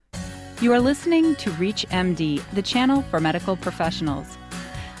You are listening to Reach MD, the channel for medical professionals.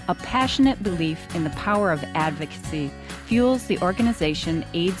 A passionate belief in the power of advocacy fuels the organization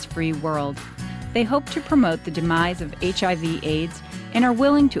AIDS Free World. They hope to promote the demise of HIV/AIDS and are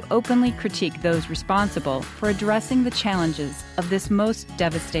willing to openly critique those responsible for addressing the challenges of this most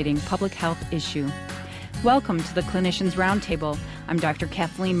devastating public health issue. Welcome to the Clinicians Roundtable. I'm Dr.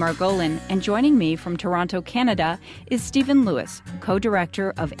 Cathleen Margolin, and joining me from Toronto, Canada, is Stephen Lewis,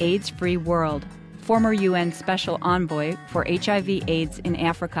 co-director of AIDS Free World, former UN Special Envoy for HIV/AIDS in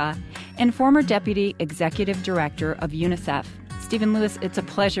Africa, and former Deputy Executive Director of UNICEF. Stephen Lewis, it's a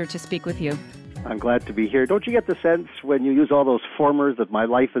pleasure to speak with you. I'm glad to be here. Don't you get the sense when you use all those formers that my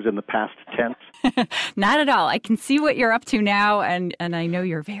life is in the past tense? Not at all. I can see what you're up to now, and I know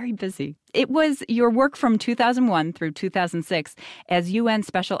you're very busy. It was your work from 2001 through 2006 as UN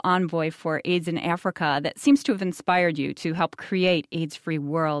Special Envoy for AIDS in Africa that seems to have inspired you to help create AIDS Free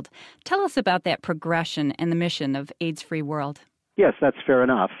World. Tell us about that progression and the mission of AIDS Free World. Yes, that's fair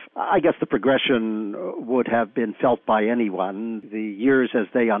enough. I guess the progression would have been felt by anyone. The years as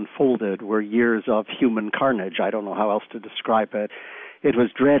they unfolded were years of human carnage. I don't know how else to describe it. It was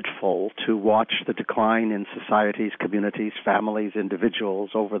dreadful to watch the decline in societies, communities, families,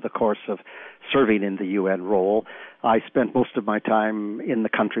 individuals over the course of serving in the UN role. I spent most of my time in the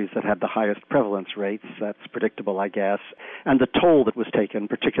countries that had the highest prevalence rates. That's predictable, I guess. And the toll that was taken,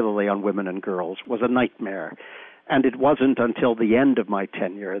 particularly on women and girls, was a nightmare. And it wasn't until the end of my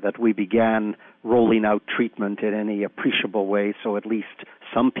tenure that we began rolling out treatment in any appreciable way, so at least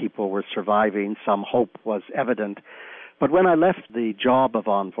some people were surviving, some hope was evident. But when I left the job of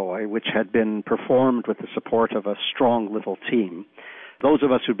envoy, which had been performed with the support of a strong little team, those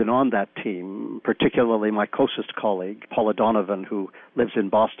of us who'd been on that team, particularly my closest colleague, Paula Donovan, who lives in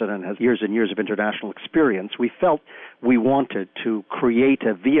Boston and has years and years of international experience, we felt we wanted to create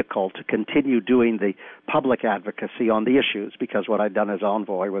a vehicle to continue doing the public advocacy on the issues, because what I'd done as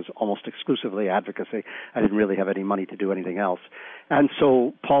envoy was almost exclusively advocacy. I didn't really have any money to do anything else. And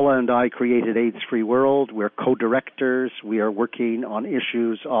so Paula and I created AIDS Free World. We're co-directors. We are working on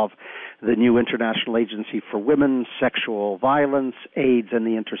issues of the new International Agency for Women, sexual violence, AIDS and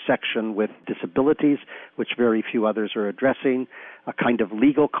the intersection with disabilities, which very few others are addressing, a kind of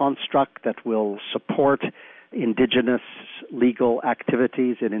legal construct that will support indigenous legal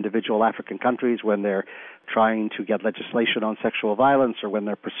activities in individual African countries when they're trying to get legislation on sexual violence or when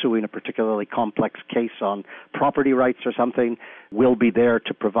they're pursuing a particularly complex case on property rights or something. We'll be there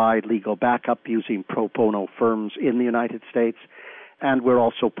to provide legal backup using pro bono firms in the United States. And we're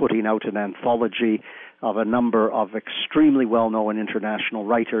also putting out an anthology of a number of extremely well-known international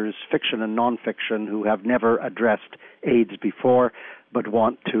writers, fiction and nonfiction, who have never addressed AIDS before but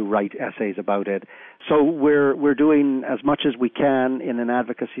want to write essays about it. So we're doing as much as we can in an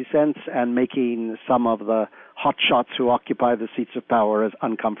advocacy sense and making some of the hotshots who occupy the seats of power as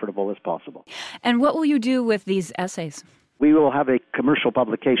uncomfortable as possible. And what will you do with these essays? We will have a commercial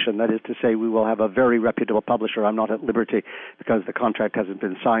publication. That is to say, we will have a very reputable publisher. I'm not at liberty because the contract hasn't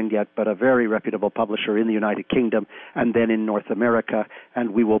been signed yet, but a very reputable publisher in the United Kingdom and then in North America,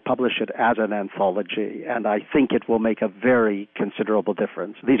 and we will publish it as an anthology. And I think it will make a very considerable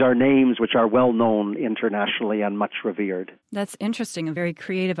difference. These are names which are well known internationally and much revered. That's interesting, a very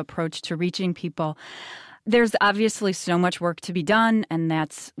creative approach to reaching people. There's obviously so much work to be done, and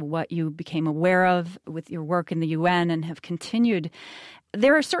that's what you became aware of with your work in the UN and have continued.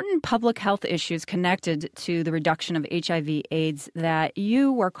 There are certain public health issues connected to the reduction of HIV/AIDS that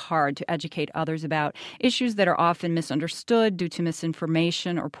you work hard to educate others about, issues that are often misunderstood due to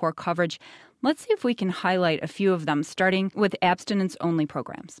misinformation or poor coverage. Let's see if we can highlight a few of them, starting with abstinence-only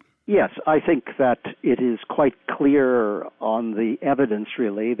programs. Yes, I think that it is quite clear on the evidence,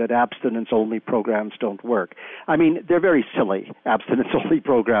 really, that abstinence-only programs don't work. I mean, they're very silly, abstinence-only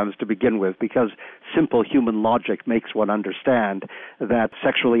programs to begin with, because simple human logic makes one understand that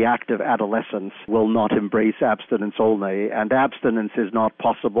sexually active adolescents will not embrace abstinence-only, and abstinence is not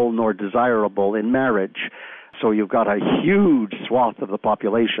possible nor desirable in marriage. So you've got a huge swath of the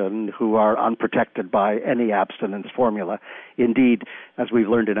population who are unprotected by any abstinence formula. Indeed, as we've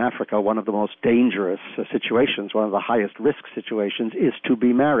learned in Africa, one of the most dangerous situations, one of the highest risk situations, is to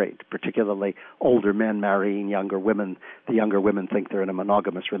be married, particularly older men marrying younger women. The younger women think they're in a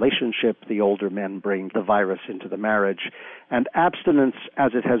monogamous relationship. The older men bring the virus into the marriage. And abstinence,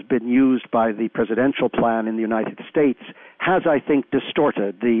 as it has been used by the presidential plan in the United States, has, I think,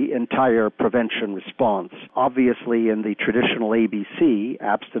 distorted the entire prevention response. Obviously, in the traditional ABC,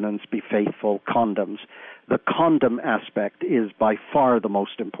 abstinence, be faithful, condoms, the condom aspect is by far the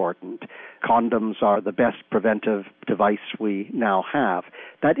most important. Condoms are the best preventive device we now have.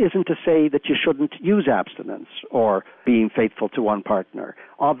 That isn't to say that you shouldn't use abstinence or being faithful to one partner.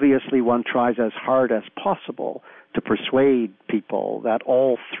 Obviously, one tries as hard as possible to persuade people that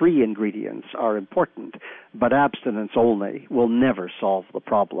all three ingredients are important, but abstinence only will never solve the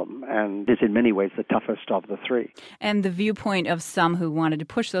problem and is in many ways the toughest of the three. And the viewpoint of some who wanted to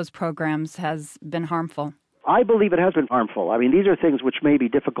push those programs has been harmful. I believe it has been harmful. I mean, these are things which may be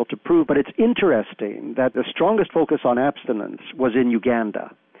difficult to prove, but it's interesting that the strongest focus on abstinence was in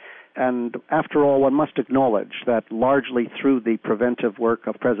Uganda. And after all, one must acknowledge that largely through the preventive work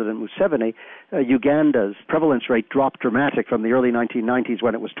of President Museveni, Uganda's prevalence rate dropped dramatic from the early 1990s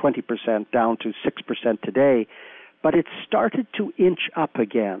when it was 20% down to 6% today. But it started to inch up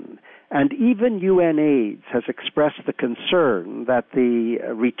again. And even UNAIDS has expressed the concern that the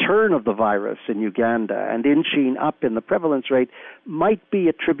return of the virus in Uganda and inching up in the prevalence rate might be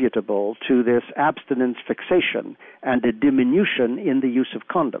attributable to this abstinence fixation and a diminution in the use of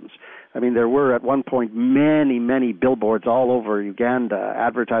condoms. I mean, there were at one point many billboards all over Uganda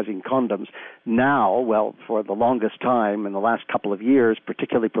advertising condoms. Now, well, for the longest time in the last couple of years,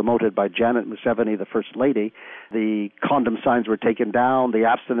 particularly promoted by Janet Museveni, the First Lady, the condom signs were taken down, the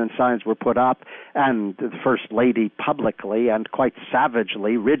abstinence signs were put up, and the First Lady publicly and quite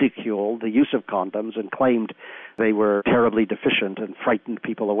savagely ridiculed the use of condoms and claimed they were terribly deficient and frightened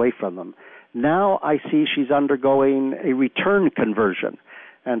people away from them. Now I see she's undergoing a return conversion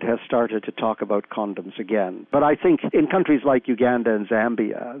and has started to talk about condoms again. But I think in countries like Uganda and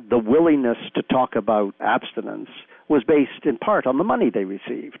Zambia, the willingness to talk about abstinence was based in part on the money they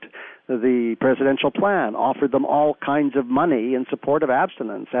received. The presidential plan offered them all kinds of money in support of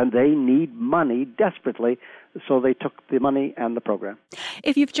abstinence, and they need money desperately, so they took the money and the program.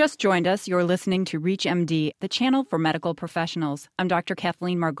 If you've just joined us, you're listening to ReachMD, the channel for medical professionals. I'm Dr.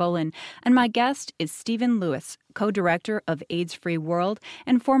 Cathleen Margolin, and my guest is Stephen Lewis, co-director of AIDS-Free World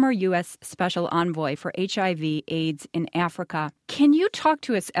and former U.S. Special Envoy for HIV/AIDS in Africa. Can you talk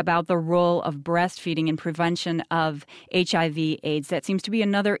to us about the role of breastfeeding in prevention of HIV/AIDS? That seems to be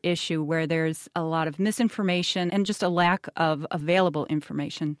another issue where there's a lot of misinformation and just a lack of available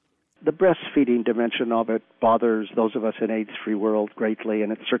information. The breastfeeding dimension of it bothers those of us in AIDS-Free World greatly,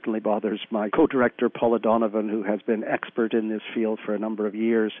 and it certainly bothers my co-director, Paula Donovan, who has been expert in this field for a number of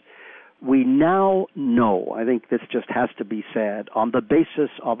years. We now know, I think this just has to be said, on the basis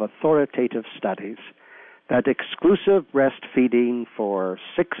of authoritative studies, that exclusive breastfeeding for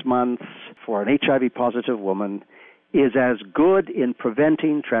 6 months for an HIV-positive woman is as good in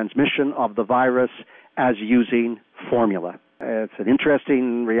preventing transmission of the virus as using formula. It's an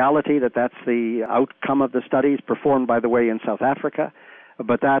interesting reality that that's the outcome of the studies performed, by the way, in South Africa.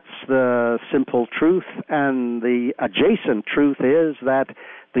 But that's the simple truth. And the adjacent truth is that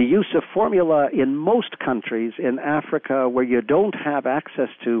the use of formula in most countries in Africa where you don't have access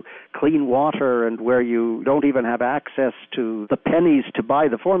to clean water and where you don't even have access to the pennies to buy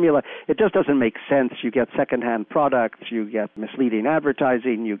the formula, it just doesn't make sense. You get secondhand products, you get misleading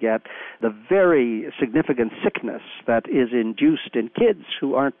advertising, you get the very significant sickness that is induced in kids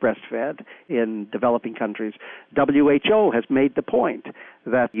who aren't breastfed in developing countries. WHO has made the point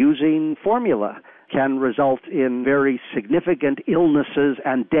that using formula can result in very significant illnesses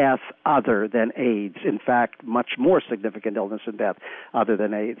and death other than AIDS. In fact, much more significant illness and death other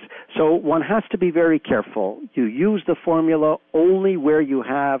than AIDS. So one has to be very careful. You use the formula only where you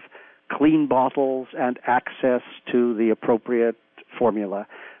have clean bottles and access to the appropriate formula.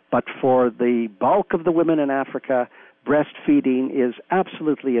 But for the bulk of the women in Africa, breastfeeding is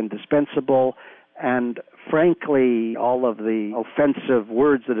absolutely indispensable. And frankly, all of the offensive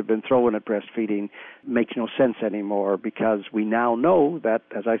words that have been thrown at breastfeeding make no sense anymore because we now know that,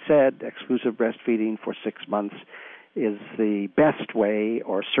 as I said, exclusive breastfeeding for 6 months is the best way,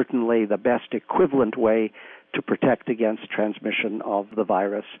 or certainly the best equivalent way, to protect against transmission of the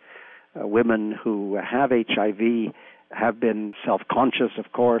virus. Women who have HIV have been self-conscious,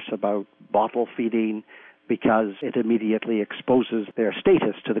 of course, about bottle feeding, because it immediately exposes their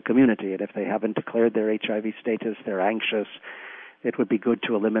status to the community. And if they haven't declared their HIV status, they're anxious. It would be good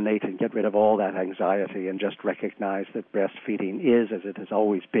to eliminate and get rid of all that anxiety and just recognize that breastfeeding is, as it has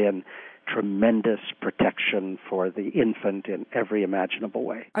always been, tremendous protection for the infant in every imaginable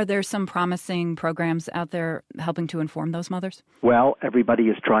way. Are there some promising programs out there helping to inform those mothers? Well, everybody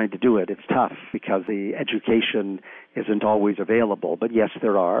is trying to do it. It's tough because the education isn't always available. But yes,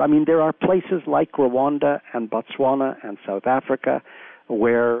 there are. I mean, there are places like Rwanda and Botswana and South Africa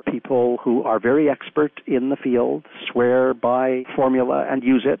where people who are very expert in the field swear by formula and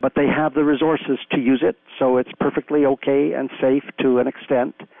use it, but they have the resources to use it, so it's perfectly okay and safe to an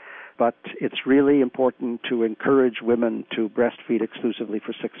extent. But it's really important to encourage women to breastfeed exclusively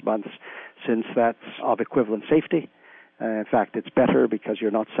for 6 months, since that's of equivalent safety. In fact, it's better because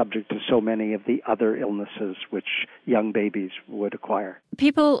you're not subject to so many of the other illnesses which young babies would acquire.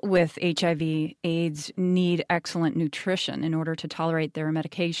 People with HIV, AIDS need excellent nutrition in order to tolerate their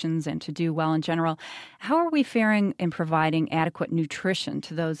medications and to do well in general. How are we faring in providing adequate nutrition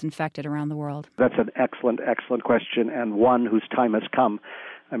to those infected around the world? That's an excellent question, and one whose time has come.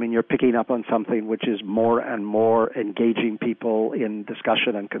 I mean, you're picking up on something which is more and more engaging people in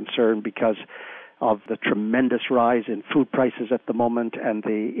discussion and concern because of the tremendous rise in food prices at the moment and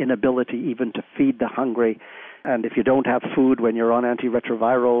the inability even to feed the hungry. And if you don't have food when you're on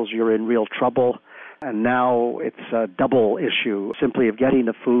antiretrovirals, you're in real trouble. And now it's a double issue, simply of getting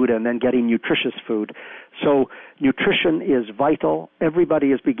the food and then getting nutritious food. So nutrition is vital.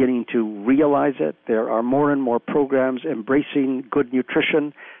 Everybody is beginning to realize it. There are more and more programs embracing good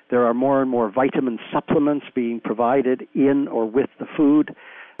nutrition. There are more and more vitamin supplements being provided in or with the food.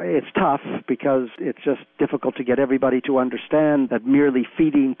 It's tough because it's just difficult to get everybody to understand that merely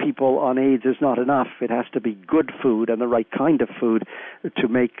feeding people on AIDS is not enough. It has to be good food and the right kind of food to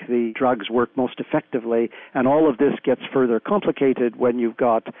make the drugs work most effectively. And all of this gets further complicated when you've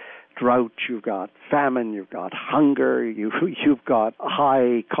got drought, you've got famine, you've got hunger, you've got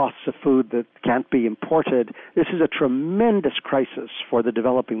high costs of food that can't be imported. This is a tremendous crisis for the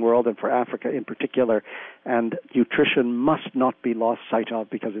developing world and for Africa in particular, and nutrition must not be lost sight of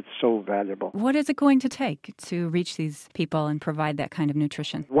because it's so valuable. What is it going to take to reach these people and provide that kind of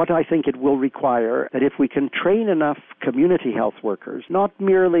nutrition? What I think it will require, that if we can train enough community health workers, not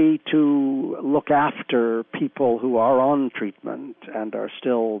merely to look after people who are on treatment and are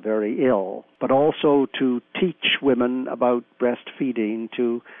still very ill, but also to teach women about breastfeeding,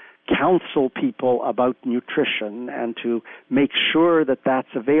 to counsel people about nutrition, and to make sure that that's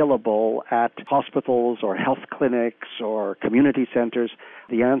available at hospitals or health clinics or community centers.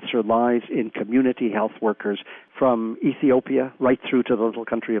 The answer lies in community health workers from Ethiopia right through to the little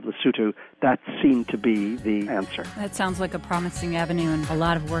country of Lesotho. That seemed to be the answer. That sounds like a promising avenue and a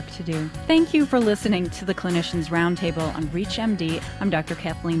lot of work to do. Thank you for listening to the Clinicians Roundtable on ReachMD. I'm Dr.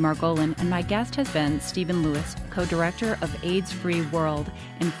 Cathleen Margolin, and my guest has been Stephen Lewis, co-director of AIDS-Free World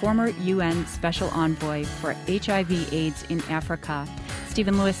and former UN Special Envoy for HIV/AIDS in Africa.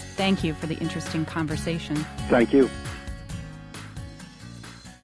 Stephen Lewis, thank you for the interesting conversation. Thank you.